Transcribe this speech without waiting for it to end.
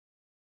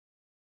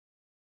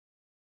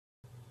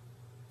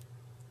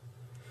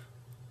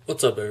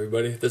What's up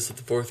everybody, this is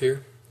the fourth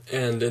here,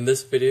 and in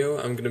this video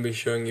I'm going to be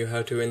showing you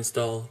how to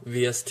install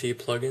VST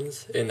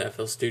plugins in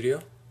FL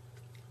Studio.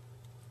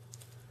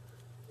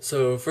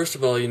 So first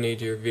of all you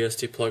need your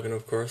VST plugin,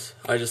 of course.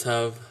 I just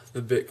have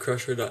the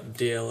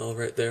bitcrusher.dll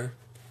right there.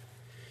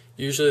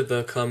 Usually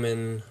they'll come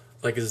in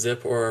like a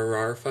zip or a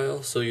RAR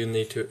file, so you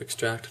need to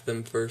extract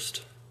them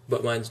first,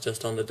 but mine's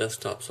just on the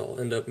desktop so I'll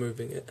end up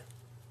moving it.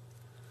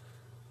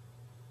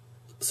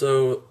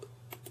 So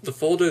the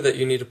folder that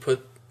you need to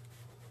put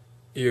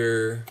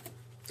your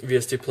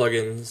VST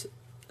plugins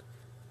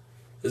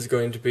is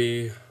going to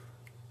be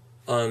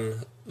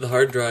on the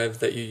hard drive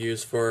that you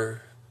use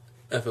for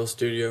FL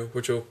Studio,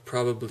 which will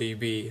probably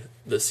be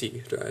the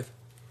C drive.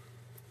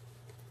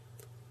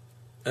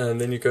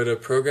 And then you go to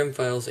Program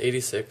Files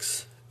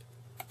 86.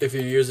 If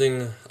you're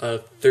using a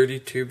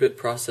 32-bit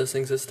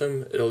processing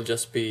system, it'll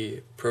just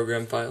be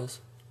Program Files.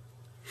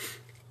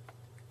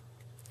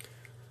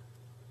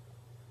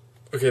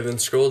 Okay, then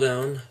scroll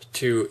down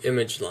to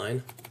Image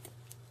Line.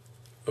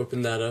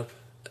 Open that up,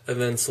 and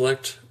then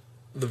select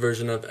the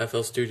version of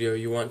FL Studio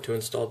you want to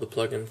install the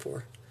plugin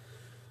for.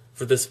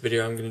 For this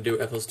video I'm going to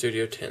do FL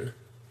Studio 10.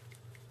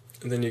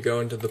 And then you go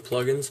into the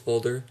Plugins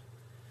folder,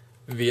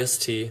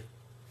 VST,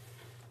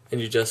 and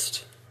you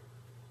just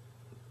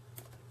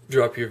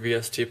drop your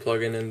VST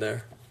plugin in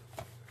there.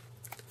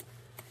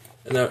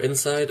 And now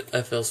inside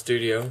FL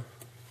Studio,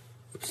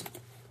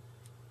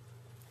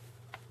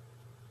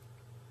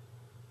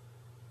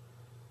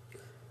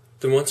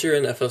 then once you're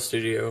in FL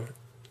Studio,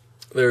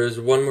 there is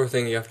one more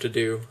thing you have to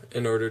do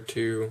in order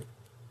to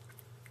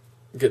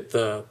get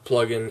the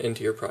plugin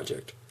into your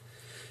project.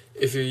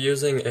 If you're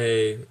using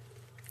a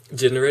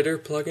generator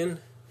plugin,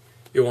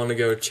 you'll want to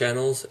go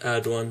Channels,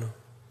 Add One,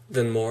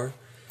 then More.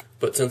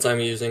 But since I'm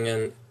using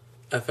an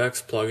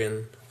FX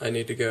plugin, I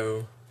need to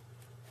go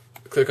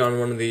click on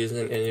one of these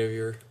in any of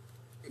your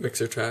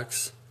mixer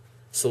tracks,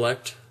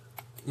 select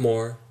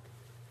More,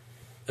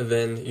 and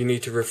then you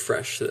need to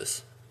refresh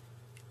this.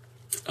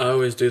 I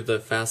always do the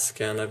fast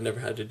scan. I've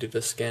never had to do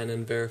the scan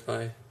and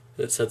verify.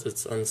 It says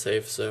it's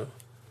unsafe, so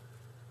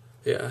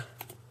yeah.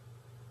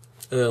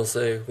 And it'll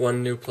say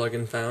one new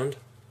plugin found,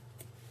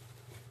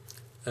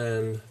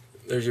 and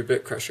there's your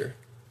bit crusher.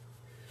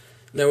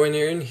 Now when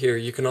you're in here,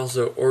 you can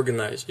also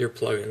organize your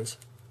plugins.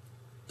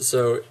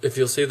 So if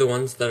you'll see the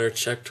ones that are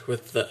checked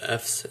with the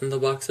F's in the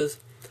boxes,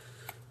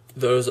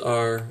 those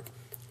are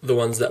the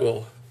ones that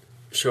will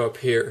show up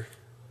here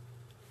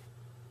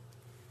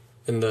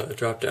in the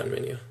drop-down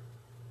menu.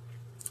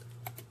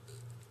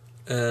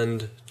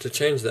 And to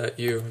change that,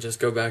 you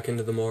just go back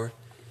into the More,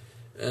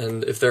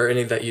 and if there are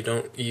any that you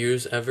don't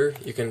use ever,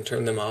 you can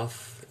turn them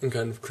off and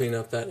kind of clean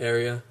up that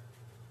area.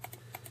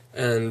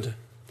 And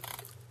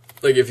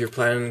like if you're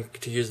planning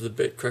to use the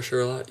bit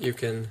crusher a lot, you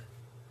can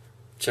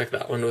check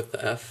that one with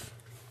the F,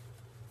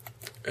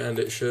 and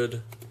it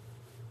should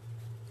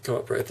come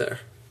up right there.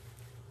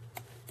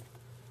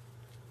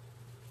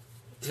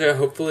 So yeah,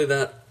 hopefully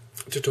that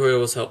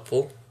tutorial was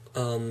helpful.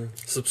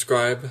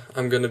 Subscribe.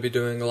 I'm going to be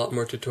doing a lot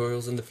more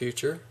tutorials in the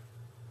future.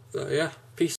 So yeah, peace.